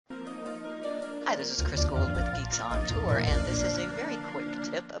Hi, this is Chris Gould with Geeks on Tour, and this is a very quick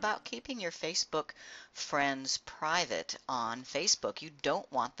tip about keeping your Facebook friends private on Facebook. You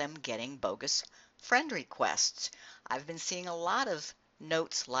don't want them getting bogus friend requests. I've been seeing a lot of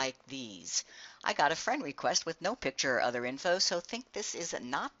notes like these. I got a friend request with no picture or other info, so think this is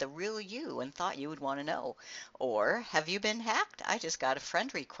not the real you and thought you would want to know. Or, have you been hacked? I just got a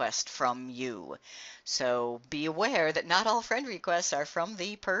friend request from you. So be aware that not all friend requests are from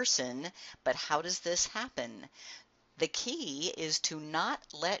the person, but how does this happen? The key is to not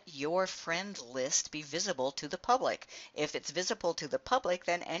let your friend list be visible to the public. If it's visible to the public,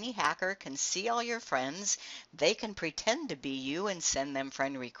 then any hacker can see all your friends. They can pretend to be you and send them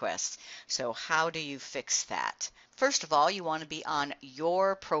friend requests. So how do you fix that? First of all, you want to be on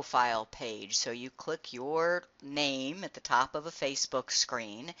your profile page. So you click your name at the top of a Facebook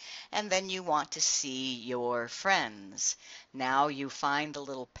screen, and then you want to see your friends. Now you find the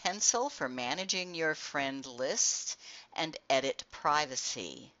little pencil for managing your friend list and edit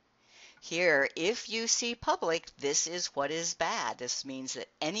privacy. Here, if you see public, this is what is bad. This means that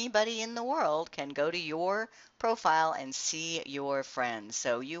anybody in the world can go to your profile and see your friends.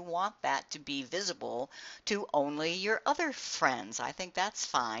 So you want that to be visible to only your other friends. I think that's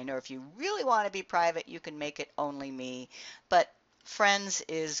fine. Or if you really want to be private, you can make it only me. But friends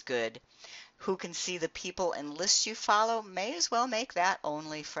is good. Who can see the people and lists you follow may as well make that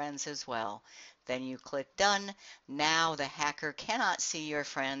only friends as well. Then you click done. Now the hacker cannot see your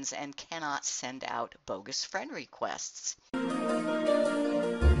friends and cannot send out bogus friend requests.